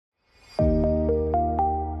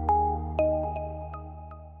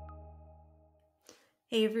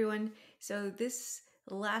Hey everyone. So this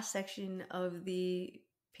last section of the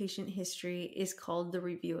patient history is called the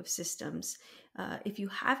review of systems. If you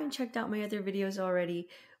haven't checked out my other videos already,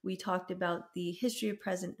 we talked about the history of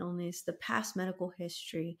present illness, the past medical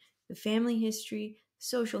history, the family history,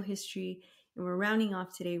 social history, and we're rounding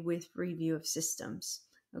off today with review of systems.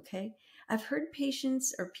 Okay. I've heard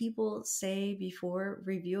patients or people say before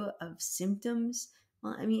review of symptoms.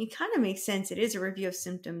 Well, I mean, it kind of makes sense. It is a review of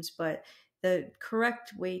symptoms, but the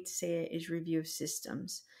correct way to say it is review of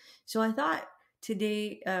systems. So I thought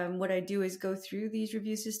today what I do is go through these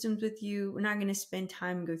review systems with you. We're not going to spend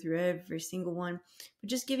time and go through every single one, but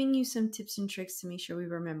just giving you some tips and tricks to make sure we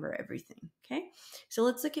remember everything. Okay, so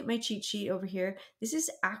let's look at my cheat sheet over here. This is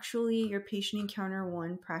actually your patient encounter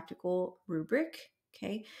 1 practical rubric.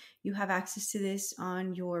 Okay, you have access to this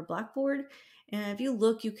on your Blackboard. And if you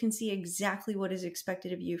look, you can see exactly what is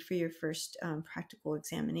expected of you for your first practical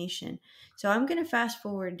examination. So I'm going to fast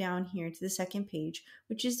forward down here to the second page,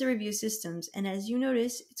 which is the review systems. And as you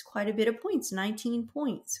notice, it's quite a bit of points, 19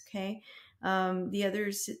 points. Okay. The other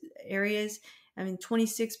areas,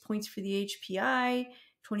 26 points for the HPI,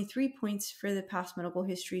 23 points for the past medical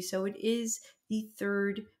history. So it is the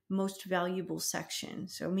third most valuable section.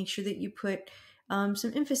 So make sure that you put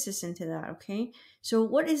some emphasis into that. Okay. So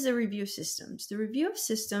what is the review of systems? The review of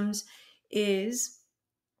systems is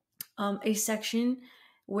a section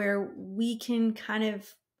where we can kind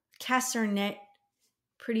of cast our net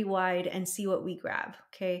pretty wide and see what we grab.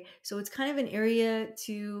 Okay. So it's kind of an area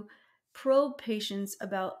to probe patients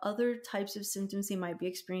about other types of symptoms they might be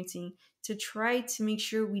experiencing to try to make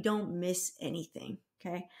sure we don't miss anything.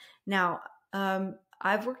 Okay. Now,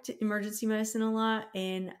 I've worked in emergency medicine a lot,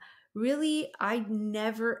 and really, I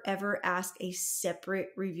never ever ask a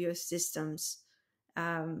separate review of systems.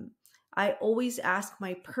 I always ask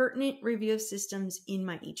my pertinent review of systems in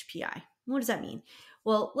my HPI. What does that mean?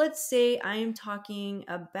 Well, let's say I am talking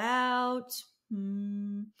about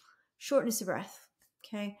shortness of breath.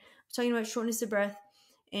 Okay. I'm talking about shortness of breath.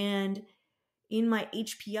 And in my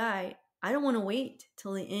HPI, I don't want to wait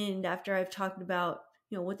till the end after I've talked about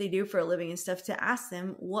what they do for a living and stuff to ask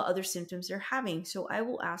them what other symptoms they're having. So I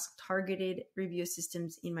will ask targeted review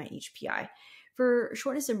systems in my HPI. For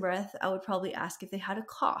shortness of breath, I would probably ask if they had a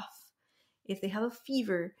cough, if they have a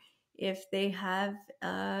fever, if they have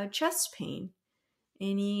chest pain,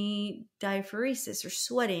 any diaphoresis or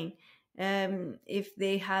sweating, if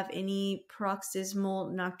they have any paroxysmal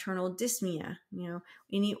nocturnal dyspnea,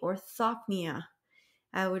 any orthopnea.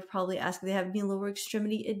 I would probably ask if they have any lower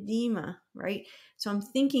extremity edema, right? So I'm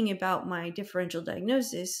thinking about my differential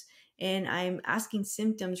diagnosis, and I'm asking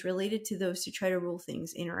symptoms related to those to try to rule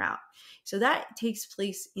things in or out. So that takes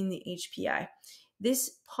place in the HPI.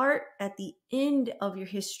 This part at the end of your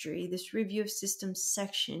history, this review of systems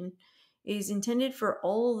section, is intended for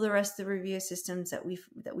all the rest of the review of systems that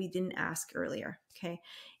we didn't ask earlier. Okay.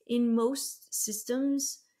 In most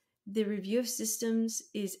systems, the review of systems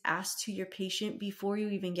is asked to your patient before you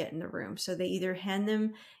even get in the room. So they either hand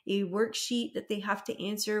them a worksheet that they have to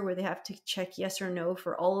answer where they have to check yes or no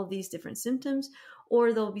for all of these different symptoms,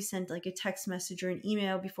 or they'll be sent like a text message or an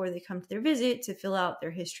email before they come to their visit to fill out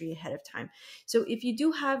their history ahead of time. So if you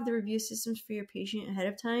do have the review systems for your patient ahead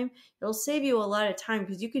of time, it'll save you a lot of time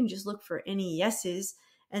because you can just look for any yeses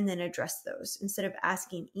and then address those instead of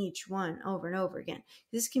asking each one over and over again.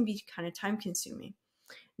 This can be kind of time consuming.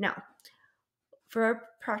 Now, for our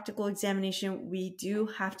practical examination, we do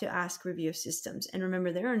have to ask review of systems. And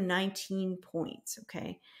remember, there are 19 points,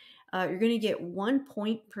 okay? You're going to get 1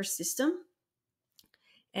 point per system.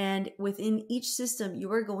 And within each system,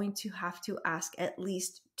 you are going to have to ask at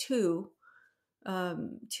least two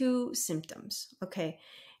symptoms, okay?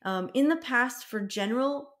 In the past, for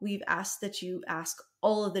general, we've asked that you ask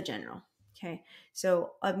all of the general. Okay,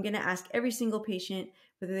 so I'm going to ask every single patient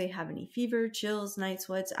whether they have any fever, chills, night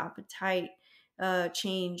sweats, appetite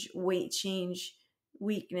change, weight change,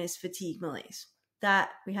 weakness, fatigue, malaise. That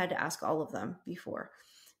we had to ask all of them before.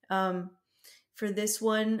 For this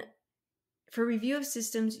one, for review of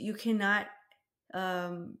systems, you cannot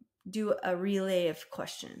do a relay of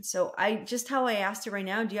questions. So how I asked it right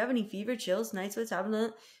now, do you have any fever, chills, night sweats,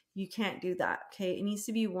 appetite? You can't do that. Okay, it needs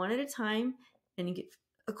to be one at a time, and you get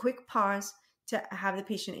a quick pause to have the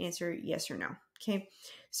patient answer yes or no. Okay.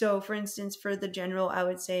 So for instance, for the general, I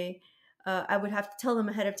would say, I would have to tell them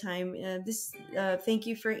ahead of time, thank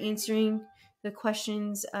you for answering the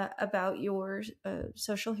questions about your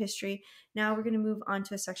social history. Now we're going to move on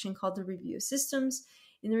to a section called the review systems.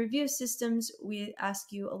 In the review systems, we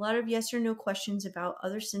ask you a lot of yes or no questions about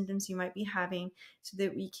other symptoms you might be having so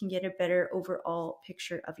that we can get a better overall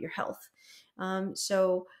picture of your health.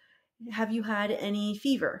 So Have you had any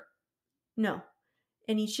fever? No.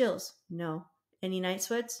 Any chills? No. Any night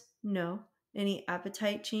sweats? No. Any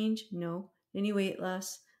appetite change? No. Any weight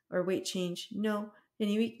loss or weight change? No.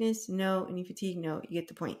 Any weakness? No. Any fatigue? No. You get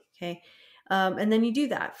the point. Okay. And then you do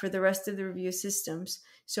that for the rest of the review systems.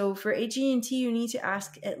 So for HENT, you need to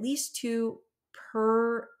ask at least 2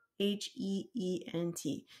 per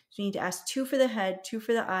HEENT. So you need to ask 2 for the head, 2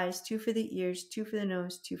 for the eyes, 2 for the ears, 2 for the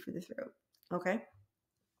nose, 2 for the throat. Okay.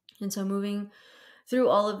 And so moving through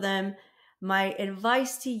all of them, my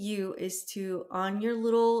advice to you is to, on your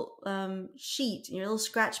little sheet, your little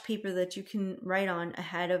scratch paper that you can write on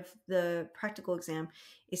ahead of the practical exam,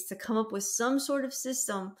 is to come up with some sort of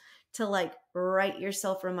system to like write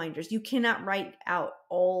yourself reminders. You cannot write out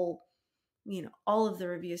all of the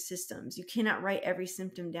review systems. You cannot write every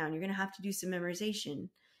symptom down. You're going to have to do some memorization.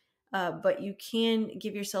 But you can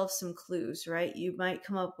give yourself some clues, right? You might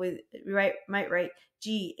come up with, might write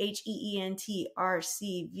G, HEENT, R,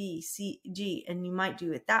 C, V, C, G, and you might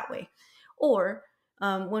do it that way. Or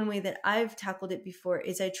one way that I've tackled it before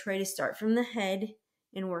is I try to start from the head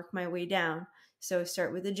and work my way down. So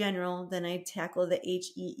start with the general, then I tackle the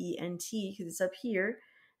HEENT because it's up here.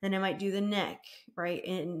 Then I might do the neck, right?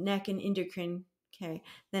 And neck and endocrine. Okay.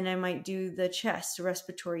 Then I might do the chest,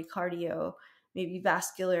 respiratory, cardio, maybe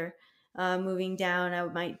vascular. Moving down, I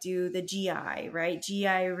might do the GI, right?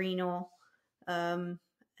 GI, renal,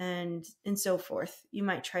 and so forth. You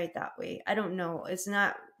might try it that way. I don't know.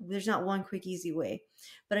 There's not one quick, easy way,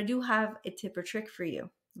 but I do have a tip or trick for you.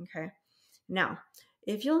 Okay. Now,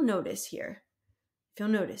 if you'll notice,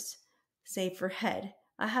 say for head,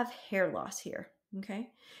 I have hair loss here. Okay.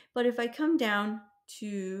 But if I come down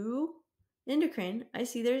to endocrine, I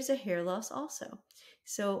see there's a hair loss also.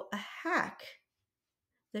 So a hack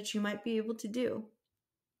that you might be able to do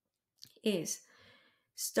is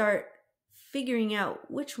start figuring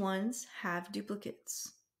out which ones have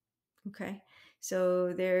duplicates. Okay.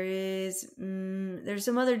 So there's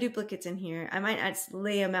some other duplicates in here. I might not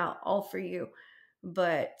lay them out all for you,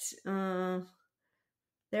 but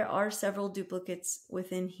there are several duplicates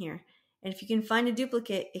within here. And if you can find a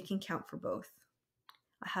duplicate, it can count for both.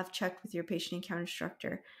 I have checked with your patient encounter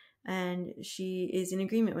instructor, and she is in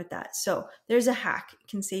agreement with that. So there's a hack. It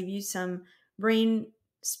can save you some brain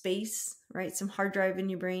space, right? Some hard drive in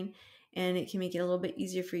your brain, and it can make it a little bit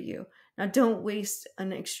easier for you. Now, don't waste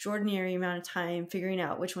an extraordinary amount of time figuring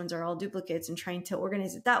out which ones are all duplicates and trying to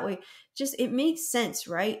organize it that way. Just, it makes sense,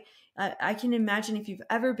 right? I can imagine if you've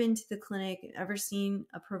ever been to the clinic, ever seen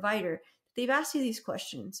a provider, they've asked you these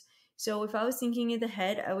questions. So if I was thinking of the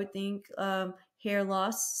head, I would think hair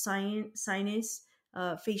loss, sinus,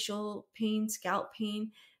 facial pain, scalp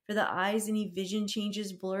pain. For the eyes, any vision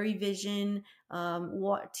changes, blurry vision,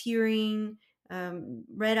 tearing,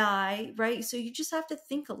 red eye, right? So you just have to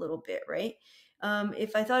think a little bit, right?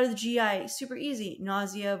 If I thought of the GI, super easy: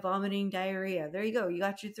 nausea, vomiting, diarrhea. There you go. You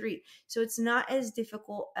got your 3. So it's not as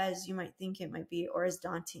difficult as you might think it might be, or as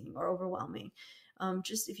daunting or overwhelming.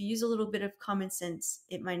 Just if you use a little bit of common sense,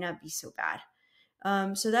 it might not be so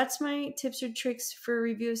bad. So that's my tips or tricks for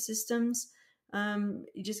review systems.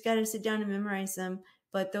 You just got to sit down and memorize them.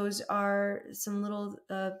 But those are some little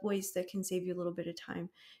ways that can save you a little bit of time.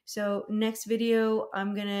 So next video,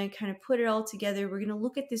 I'm going to kind of put it all together. We're going to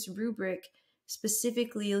look at this rubric,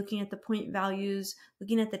 specifically looking at the point values,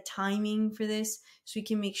 looking at the timing for this, so we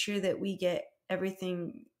can make sure that we get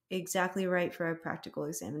everything exactly right for our practical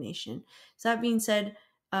examination. So that being said,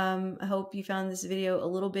 I hope you found this video a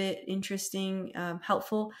little bit interesting,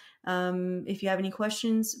 helpful. If you have any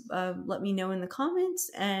questions, let me know in the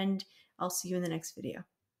comments, and I'll see you in the next video.